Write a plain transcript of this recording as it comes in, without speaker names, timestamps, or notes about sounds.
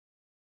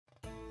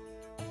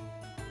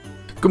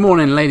Good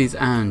morning, ladies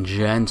and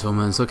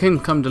gentlemen. So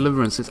Kingdom Come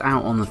Deliverance is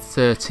out on the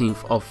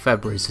 13th of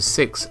February, so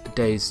 6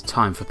 days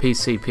time for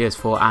PC,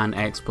 PS4 and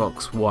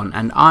Xbox One,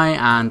 and I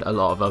and a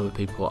lot of other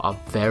people are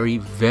very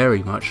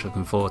much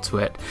looking forward to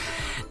it.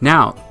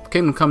 Now,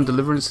 Kingdom Come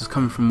Deliverance is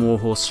coming from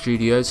Warhorse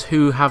Studios,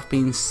 who have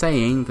been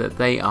saying that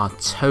they are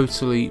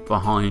totally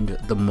behind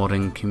the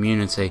modding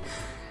community.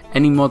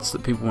 Any mods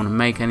that people want to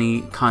make,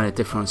 any kind of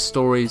different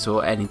stories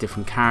or any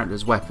different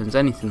characters, weapons,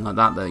 anything like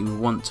that that you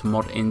want to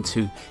mod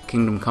into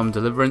Kingdom Come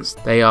Deliverance,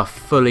 they are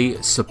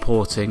fully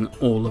supporting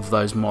all of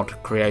those mod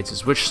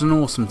creators, which is an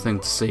awesome thing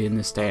to see in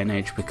this day and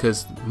age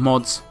because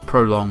mods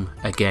prolong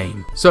a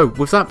game. So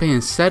with that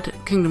being said,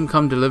 Kingdom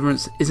Come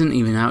Deliverance isn't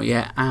even out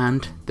yet,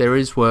 and there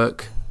is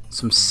work,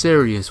 some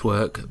serious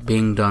work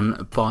being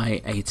done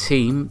by a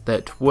team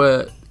that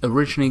were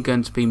originally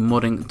going to be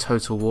modding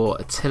Total War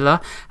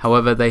Attila.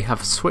 However, they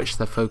have switched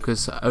their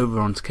focus over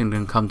onto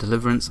Kingdom Come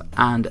Deliverance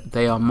and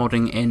they are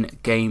modding in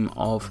Game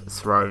of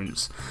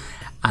Thrones.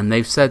 And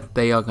they've said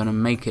they are going to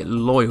make it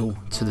loyal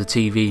to the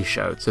TV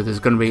show. So there's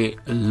going to be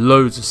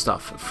loads of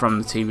stuff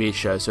from the TV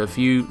show. So if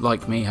you,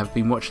 like me, have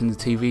been watching the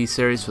TV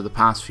series for the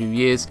past few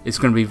years, it's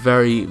going to be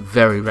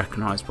very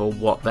recognisable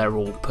what they're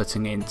all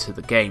putting into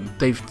the game.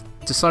 They've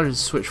decided to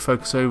switch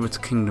focus over to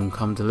Kingdom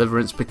Come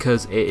Deliverance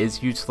because it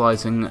is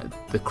utilising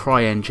the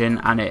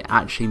CryEngine, and it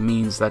actually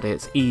means that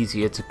it's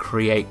easier to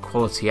create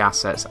quality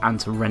assets and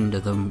to render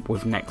them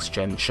with next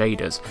gen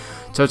shaders.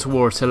 Total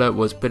War Attila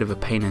was a bit of a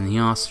pain in the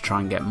ass to try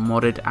and get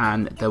modded,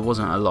 and there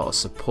wasn't a lot of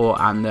support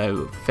and they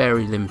were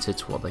very limited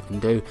to what they can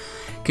do.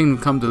 Kingdom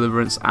Come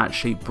Deliverance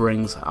actually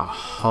brings a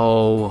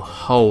whole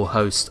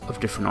host of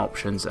different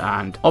options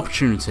and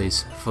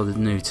opportunities for the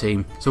new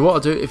team. So what I'll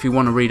do, if you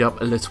want to read up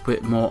a little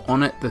bit more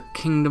on it, the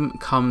Kingdom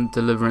Come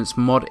Deliverance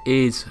mod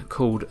is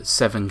called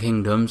Seven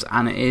Kingdoms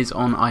and it is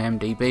on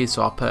IMDb,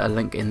 so I'll put a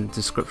link in the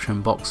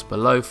description box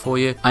below for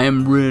you. I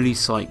am really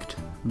psyched.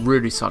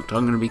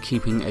 I'm going to be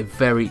keeping a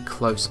very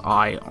close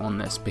eye on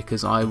this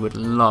because I would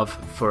love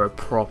for a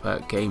proper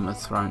Game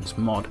of Thrones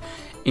mod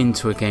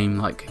into a game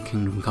like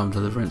Kingdom Come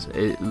Deliverance.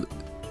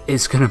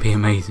 It's going to be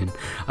amazing.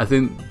 I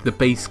think the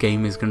base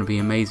game is going to be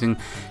amazing.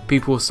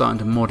 People are starting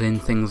to mod in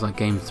things like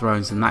Game of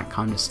Thrones and that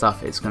kind of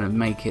stuff. It's going to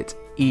make it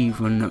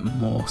even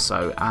more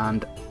so,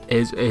 and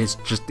is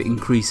just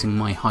increasing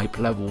my hype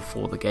level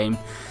for the game.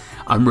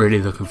 I'm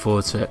really looking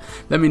forward to it.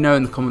 Let me know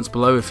in the comments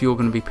below if you're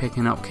going to be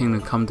picking up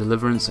Kingdom Come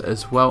Deliverance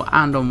as well,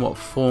 and on what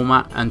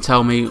format, and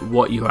tell me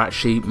what you're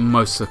actually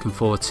most looking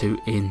forward to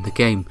in the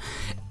game.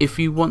 If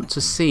you want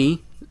to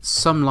see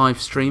some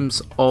live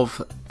streams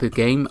of the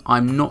game,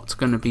 I'm not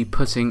going to be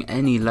putting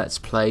any Let's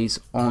Plays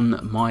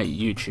on my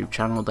YouTube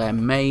channel. There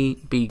may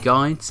be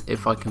guides,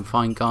 if I can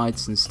find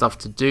guides and stuff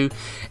to do.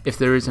 If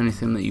there is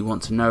anything that you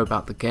want to know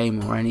about the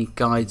game, or any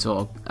guides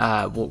or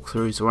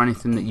walkthroughs or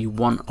anything that you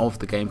want of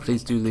the game,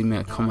 please do leave me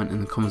a comment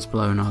in the comments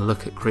below and I'll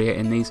look at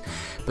creating these.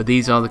 But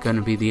these are going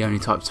to be the only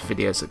types of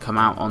videos that come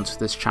out onto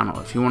this channel.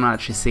 If you want to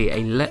actually see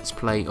a Let's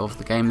Play of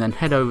the game, then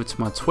head over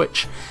to my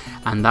Twitch,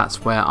 and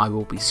that's where I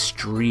will be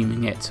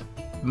streaming it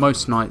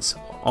most nights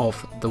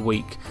of the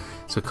week,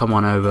 so come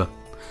on over.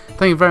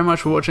 Thank you very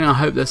much for watching. I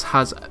hope this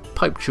has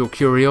piqued your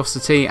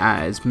curiosity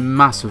and has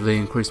massively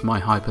increased my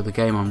hype of the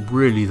game. I'm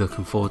really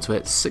looking forward to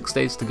it. 6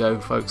 days to go,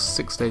 folks.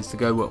 6 days to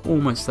go. We're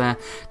almost there.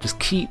 Just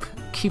keep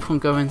on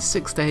going.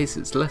 6 days,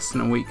 it's less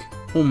than a week.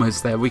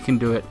 Almost there. We can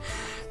do it.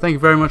 Thank you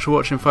very much for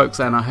watching, folks,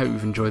 and I hope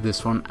you've enjoyed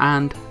this one,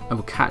 and I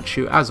will catch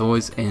you as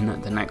always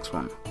in the next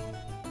one.